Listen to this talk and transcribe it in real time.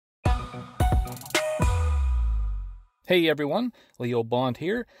Hey everyone, Leo Bond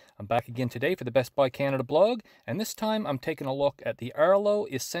here. I'm back again today for the Best Buy Canada blog, and this time I'm taking a look at the Arlo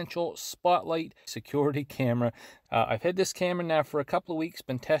Essential Spotlight Security Camera. I've had this camera now for a couple of weeks,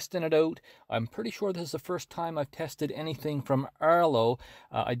 been testing it out. I'm pretty sure this is the first time I've tested anything from Arlo.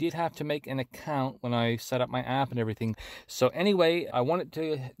 I did have to make an account when I set up my app and everything. So anyway, I wanted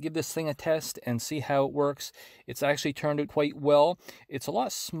to give this thing a test and see how it works. It's actually turned out quite well. It's a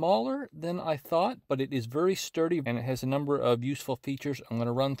lot smaller than I thought, but it is very sturdy and it has a number of useful features. I'm going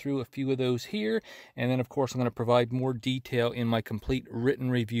to run through a few of those here, and then of course I'm going to provide more detail in my complete written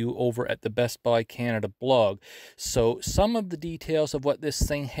review over at the Best Buy Canada blog. So some of the details of what this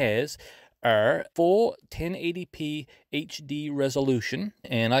thing has are full 1080p HD resolution,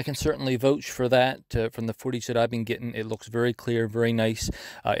 and I can certainly vouch for that from the footage that I've been getting. It looks very clear, very nice.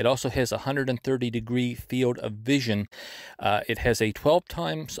 It also has a 130-degree field of vision. It has a 12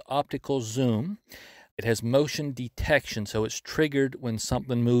 times optical zoom. It has motion detection, so it's triggered when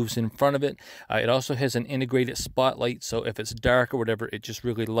something moves in front of it. It also has an integrated spotlight, so if it's dark or whatever, it just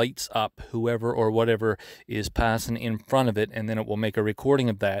really lights up whoever or whatever is passing in front of it, and then it will make a recording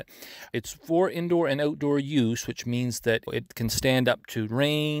of that. It's for indoor and outdoor use, which means that it can stand up to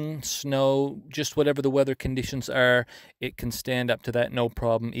rain, snow, just whatever the weather conditions are. It can stand up to that, no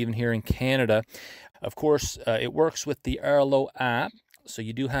problem, even here in Canada. Of course, it works with the Arlo app. So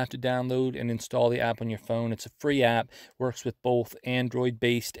you do have to download and install the app on your phone. It's a free app, works with both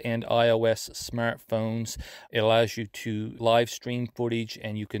Android-based and iOS smartphones. It allows you to live stream footage,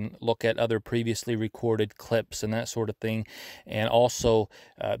 and you can look at other previously recorded clips and that sort of thing. And also,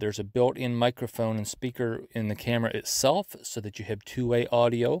 there's a built-in microphone and speaker in the camera itself, so that you have two-way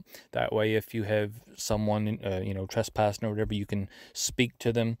audio. That way, if you have someone, trespassing or whatever, you can speak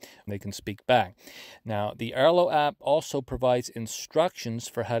to them, and they can speak back. Now, the Arlo app also provides instructions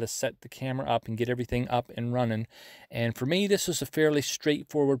for how to set the camera up and get everything up and running. And for me, this was a fairly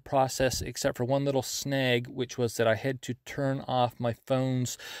straightforward process, except for one little snag, which was that I had to turn off my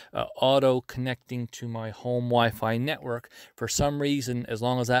phone's auto connecting to my home Wi-Fi network. For some reason, as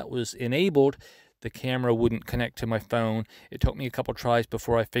long as that was enabled, the camera wouldn't connect to my phone. It took me a couple tries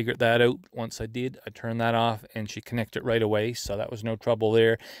before I figured that out. Once I did, I turned that off and she connected right away, so that was no trouble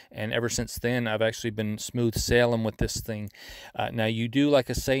there. And ever since then, I've actually been smooth sailing with this thing. Now, you do, like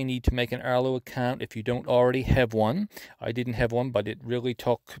I say, need to make an Arlo account if you don't already have one. I didn't have one, but it really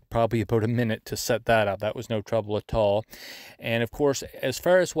took probably about a minute to set that up. That was no trouble at all. And of course, as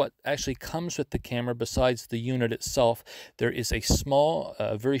far as what actually comes with the camera, besides the unit itself, there is a small,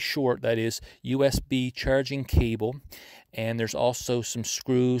 very short, that is, USB charging cable, and there's also some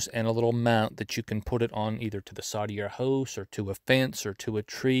screws and a little mount that you can put it on either to the side of your house or to a fence or to a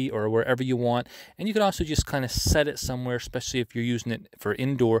tree or wherever you want. And you can also just kind of set it somewhere, especially if you're using it for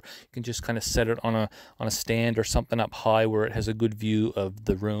indoor. You can just kind of set it on a stand or something up high where it has a good view of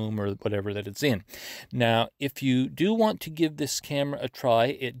the room or whatever that it's in. Now, if you do want to give this camera a try,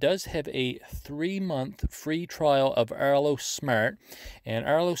 it does have a 3-month free trial of Arlo Smart. And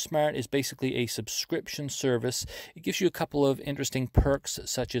Arlo Smart is basically a subscription service. It gives you a couple of interesting perks,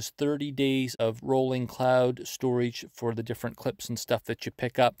 such as 30 days of rolling cloud storage for the different clips and stuff that you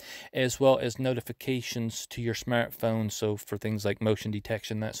pick up, as well as notifications to your smartphone, so for things like motion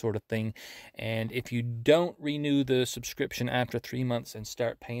detection, that sort of thing. And if you don't renew the subscription after 3 months and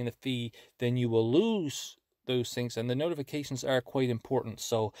start paying the fee, then you will lose those things, and the notifications are quite important.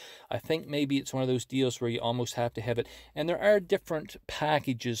 So I think maybe it's one of those deals where you almost have to have it. And there are different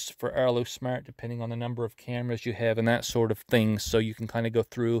packages for Arlo Smart depending on the number of cameras you have and that sort of thing, so you can kind of go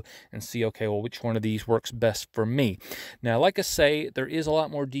through and see, okay, well, which one of these works best for me. Now, like I say, there is a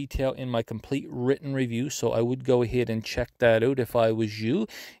lot more detail in my complete written review, so I would go ahead and check that out if I was you.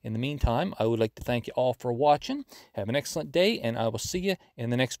 In the meantime, I would like to thank you all for watching. Have an excellent day, and I will see you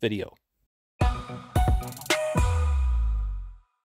in the next video.